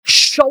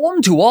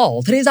Shalom to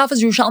all. Today's daf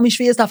is Yerushalmi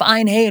Shevi'is daf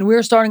Ayin Hey, and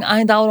we're starting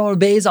Ayin Daled on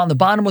Beis on the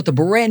bottom with the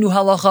brand new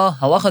halacha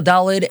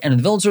Daled, and in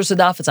the village source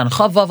daf it's on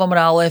Chav Vav Amud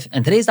Aleph.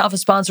 And today's daf is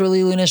sponsored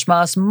Lilu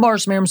Nishmas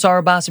Mars Miriam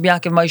Sarah Bas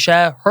Yaakov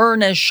Moshe. Her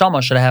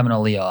neshama should have an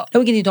aliyah.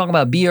 Now we continue talking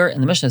about beer,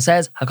 and the Mishnah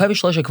says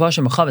Hakavish Shlosheh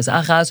Kvashim Mechavis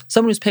Achaz.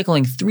 Someone who's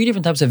pickling 3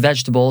 different types of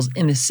vegetables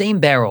in the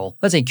same barrel.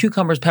 Let's say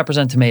cucumbers, peppers,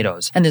 and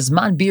tomatoes, and the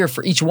zman beer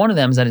for each one of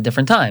them is at a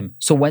different time.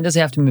 So when does he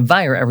have to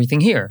mivayir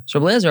everything here? So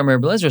Rabbi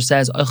Eliezer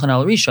says Oichan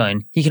al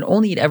Rishon. He can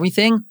only eat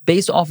everything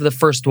based off of the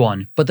first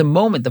one. But the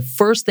moment the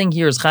first thing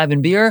here is chayv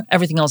and beer,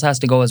 everything else has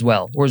to go as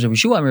well. Whereas Rabbi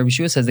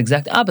Shua says the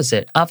exact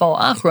opposite. Afal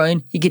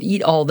achroin, he could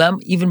eat all of them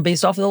even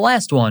based off of the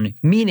last one.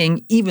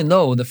 Meaning, even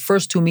though the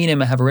first 2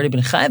 minim have already been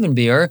chayv and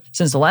beer,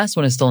 since the last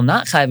one is still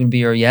not chayv and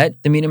beer yet,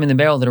 the minim in the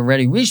barrel that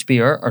already reached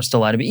beer are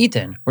still allowed to be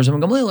eaten. Whereas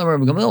Rabbi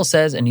Gamliel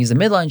says, and he's a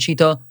midline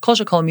shita, kol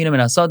shekol minim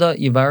and asada,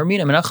 yivar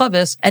minim and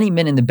achavis, any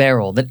min in the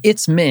barrel that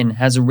its min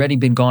has already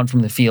been gone from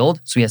the field,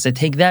 so he has to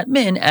take that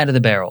min out of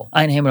the barrel.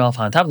 Ayin Hamid off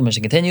on top of the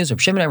Mishnah continues. Reb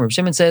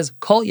Shimon says,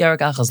 Kol Yarek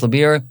Achas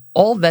Labir.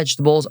 All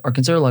vegetables are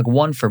considered like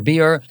one for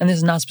beer, and this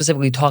is not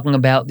specifically talking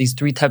about these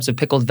 3 types of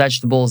pickled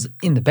vegetables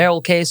in the barrel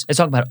case. It's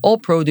talking about all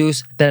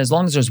produce that as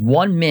long as there's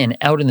 1 min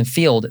out in the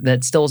field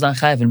that still is not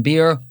chayav in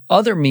beer,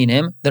 other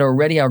minim that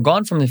already are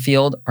gone from the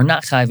field are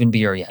not chayav in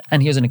beer yet.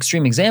 And here's an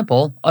extreme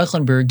example.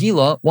 Eichlin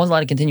bergila, one's allowed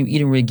to continue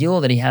eating regila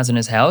that he has in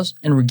his house,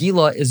 and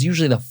regila is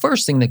usually the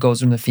first thing that goes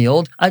from the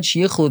field. Ad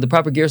shiyichlu, the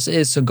proper girsa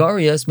is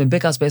sagarias min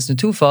bikas beis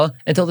netufa,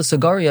 until the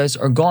sagarias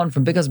are gone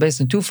from bikas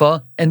beis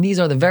netufa, and these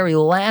are the very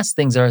last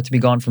things that are to be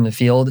gone from the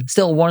field.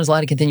 Still, one is allowed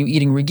to continue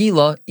eating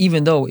regila,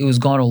 even though it was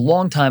gone a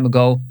long time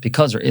ago,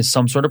 because there is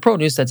some sort of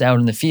produce that's out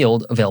in the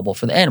field available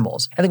for the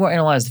animals. I think we'll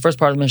analyze the first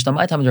part of the Mishnah.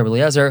 My time is Rabbi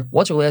Eliezer.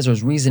 What's Rabbi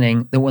Eliezer's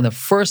reasoning that when the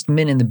first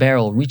min in the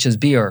barrel reaches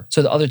beer,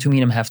 so the other 2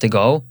 minim have to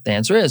go? The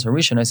answer is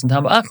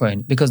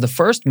because the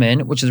first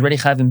min, which is already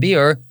chayav in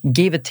beer,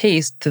 gave a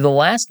taste to the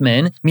last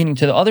min, meaning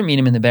to the other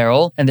minim in the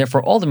barrel, and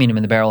therefore all the minim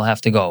in the barrel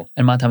have to go.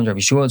 And my time is Rabbi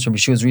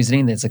Shua's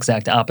reasoning that's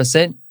exact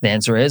opposite. The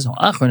answer is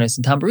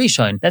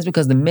that's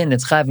because the min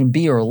that's chayav in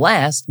beer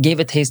last gave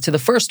a taste to the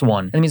first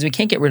one. And that means we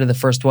can't get rid of the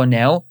first one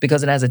now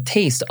because it has a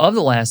taste of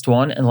the last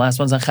one, and the last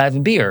one's not chayav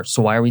in beer.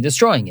 So why are we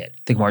destroying it?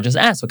 The Gemara just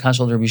asked,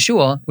 Rabbi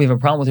Shua, we have a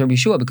problem with Rabbi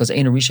Shua because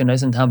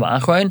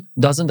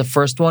doesn't the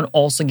first one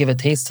also give a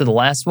taste to the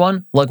last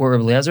one, like what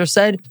Rabbi Eliezer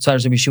said? So how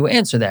does Rabbi Shua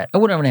answer that? I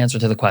wouldn't have an answer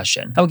to the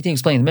question. I would continue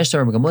explaining the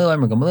Mishnah. Rabbi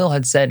Gamliel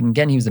had said, and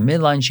again he was the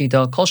midline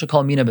shita, kol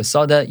shekol mina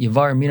besada,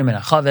 yivar mina min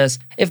achaves.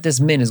 If this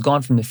min is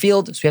gone from the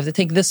field, so we have to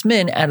take this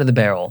min out of the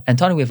barrel. And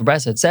Tani, we have a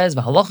brayso that says,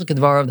 v'halacha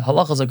kedvarav, the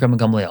halacha is like Rabbi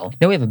Gamliel.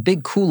 Now we have a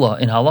big kula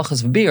in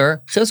halachas of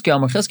beer.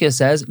 Chizkiah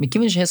says,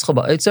 mikivin shehischal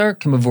ba'otzer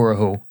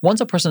kemavurahu.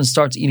 Once a person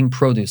starts eating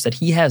produce that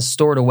he has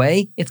stored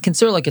away, it's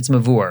considered like it's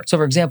mavur. So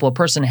for example, a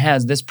person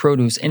has this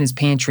produce in his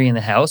pantry in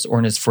the house or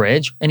in his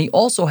fridge, and he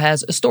also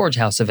has a storage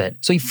house of it.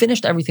 So he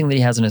finished everything that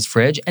he has in his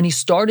fridge, and he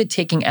started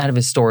taking out of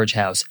his storage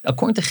house.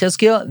 According to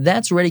Chizkiah,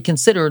 that's already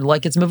considered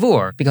like it's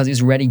mavur, because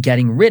he's already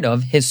getting rid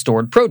of his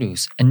stored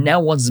produce. And now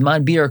once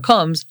Zman beer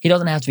comes, he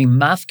doesn't have to be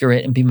mafkir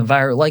it and be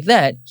mavir like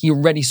that. He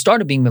already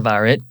started being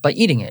mavir it by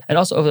eating it. And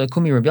also over the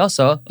Kumi Rabbi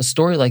Yasa, a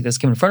story like this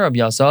came in front of Rabbi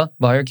Yasa,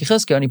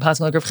 and he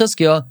passed like Rav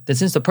Chizkiah, that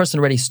since the person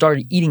already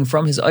started eating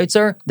from his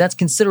oitzer, that's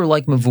considered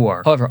like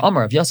mavur. However,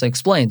 Amar Rav Yasa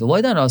explained,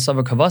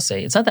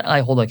 it's not that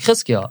I hold like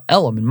Chizkiah,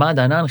 Elam in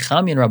Madanan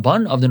Chami and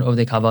Rabban of the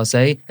Ovdei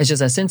Kavase. It's just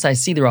that since I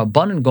see the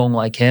Rabbanan going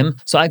like him,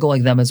 so I go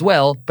like them as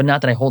well, but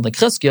not that I hold like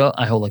Chizkiah,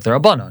 I hold like the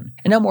Rabbanan.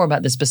 And now more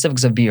about the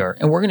specifics of beer.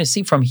 And we're going to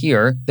see from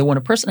here that when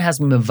a person has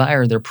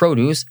mavir their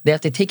produce, they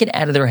have to take it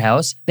out of their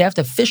house, they have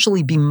to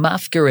officially be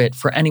mafkir it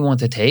for anyone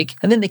to take,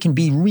 and then they can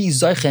be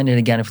re-zaychen it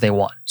again if they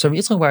want. So Rabbi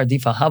Yitzchak bar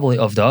Adifa havali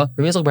ovda.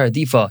 Rabbi Yitzchak bar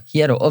Adifa, he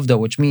had a ovda,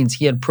 which means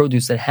he had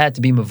produce that had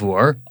to be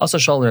mavur. Also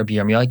shal Rabbi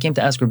Yirmiyah, I came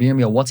to ask Rabbi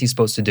Yirmiyah what's he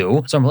supposed to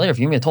do. So later,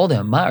 Rabbi Yirmiyah told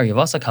him,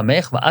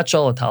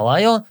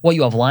 what,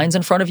 you have lions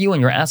in front of you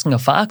and you're asking a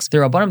fox?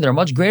 They're abanim, they're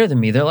much greater than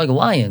me, they're like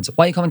lions.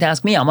 Why are you coming to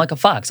ask me? I'm like a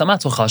fox, I'm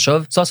not so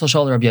chashav. So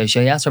shal Rabbi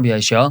Yishai, he asked Rabbi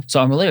Yishai. So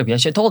Rabbi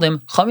Yishai told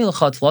him,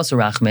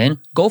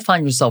 go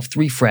find yourself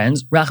 3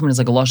 friends. Rachman is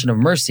like a lashon of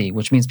mercy,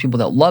 which means people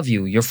that love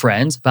you, your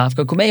friends, and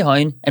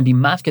be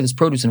mafka this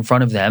produce in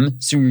front of them,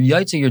 so you're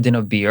yaitza your din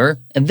of beer,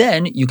 and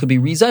then you could be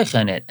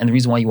rizaycha in it. And the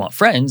reason why you want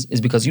friends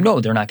is because you know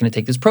they're not going to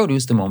take this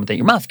produce the moment that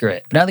you're mafka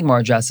it. But now the Gemara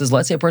addresses,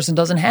 let's say a person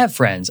doesn't have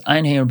friends.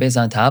 Ayin Hey based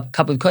on top,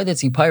 Kapud Kodet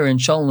Tzipayri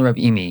and Shalom Rav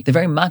Imi. The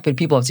very makbid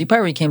people of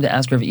Tzipayri came to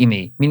ask Rav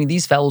Imi, meaning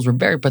these fellows were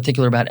very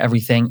particular about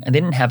everything and they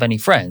didn't have any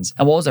friends.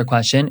 And what was their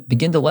question?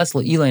 Begin to les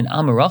le'ila and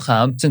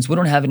amaracham, since we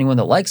don't have anyone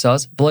that likes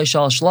us, b'lei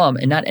shal shalom,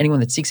 and not anyone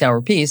that seeks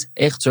our peace,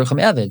 eich tzurchem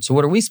eved. David. So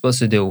what are we supposed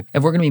to do?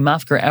 If we're going to be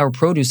mafker our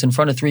produce in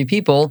front of 3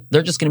 people,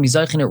 they're just going to be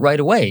zeichen it right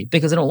away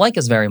because they don't like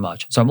us very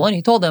much. So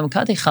he told them,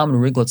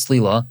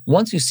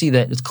 once you see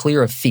that it's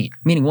clear of feet,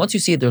 meaning once you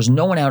see it, there's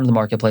no one out in the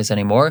marketplace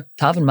anymore,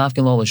 tavin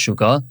mafkin lo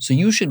l'shuka, so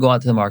you should go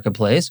out to the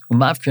marketplace,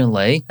 mafkin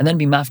lay, and then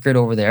be mafkered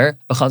over there,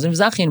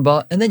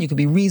 and then you could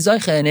be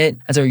re-zeicha in it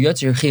as a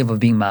yotzer chiv of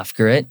being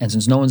mafker it, and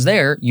since no one's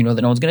there, you know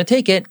that no one's going to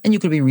take it, and you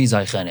could be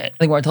re-zeicha in it. I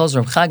think where it tells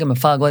Rav Chagim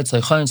Mefaglet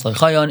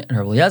Tzleichayon and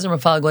Rav Eliezer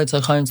Mefaglet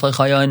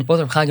Tzleichayon, both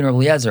Rav Chagim and Rav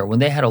Eliezer, when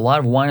they had a lot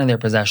of wine in their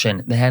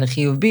possession, they had a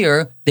chiv of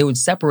beer, they would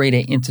separate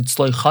it into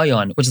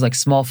tzleichayon, which is like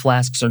small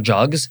flasks or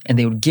jugs, and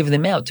they would give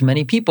them out to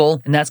many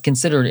people, and that's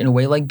considered in a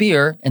way like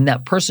beer, and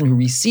that person who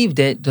received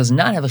it does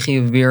not have a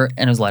chiv of beer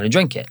and is allowed to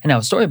drink it. And now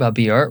a story about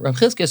beer, Rav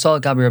Chizkiah saw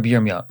it Gabi Rabbi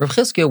Yirmiyah. Rav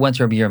Chizkiah went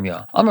to Rabbi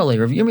Yirmiyah. Amarle,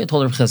 Rav Yirmiyah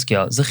told Rav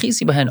Chizkiah,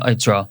 Zechisi behen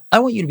oitzra, I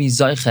want you to be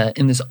zeicha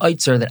in this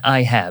oitzer that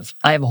I have.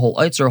 I have a whole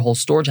oitzer, a whole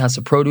storage house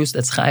of produce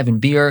that's chayiv in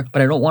beer,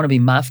 but I don't want to be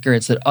mafker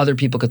it so that other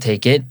people could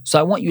take it, so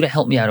I want you to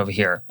help me out over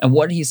here. And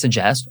what did he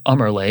suggest?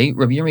 Amarle,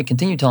 Rabbi Yirmiyah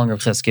continued telling Rav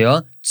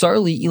Chizkiah,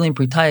 Tsarli ilim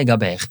pritaya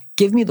gabech.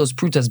 Give me those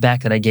prutas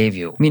back that I gave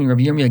you. Meaning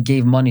Rabbi Yirmiyah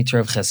gave money to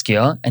Rav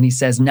Chizkiah, and he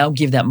says, now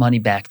give that money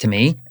back to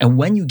me. And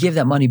when you give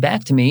that money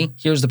back to me,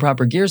 here's the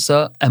proper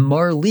girsa,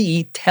 Amar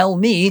li, tell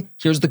me,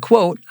 here's the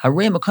quote,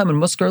 Harei makam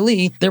and muskar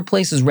li, their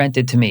place is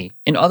rented to me.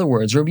 In other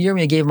words, Rabbi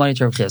Yirmiyah gave money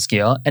to Rav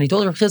Chizkiah, and he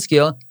told Rav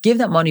Chizkiah, give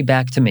that money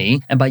back to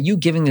me, and by you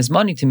giving this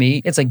money to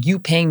me, it's like you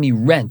paying me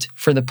rent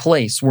for the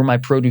place where my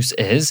produce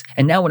is,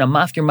 and now when I'm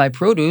mafkir my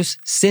produce,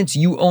 since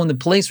you own the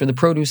place where the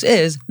produce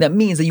is, that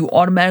means that you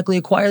automatically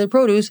acquire the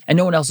produce, and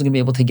no one else is going to be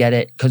able to get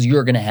it because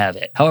you're going to have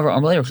it. However,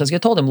 Amalei Rav Chizkiah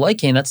told him, like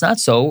Cain, that's not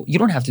so. You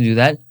don't have to do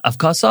that.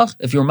 Avkasach,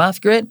 if you're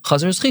mafkir it,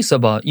 chazar is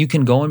chisaba. You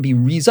can go and be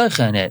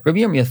rizaycha in it. Rabbi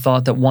Yirmiyah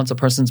thought that once a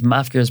person's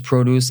mafkir his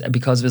produce, and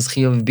because of his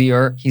chiyav of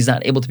beer, he's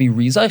not able to be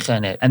rizaycha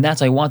in it, and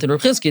that's why I wanted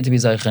Rav Chizkiah to be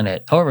zaycha in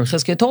it. However, Rav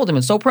Chizkiah told him,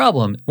 it's no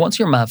problem. Once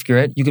you're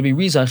mafkir it, you could be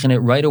rizaycha in it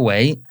right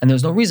away, and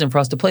there's no reason for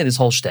us to play this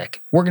whole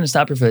shtick. We're going to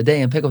stop here for the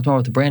day and pick up tomorrow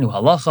with a brand new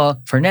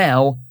halacha. For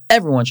now,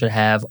 everyone should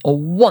have a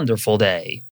wonderful day.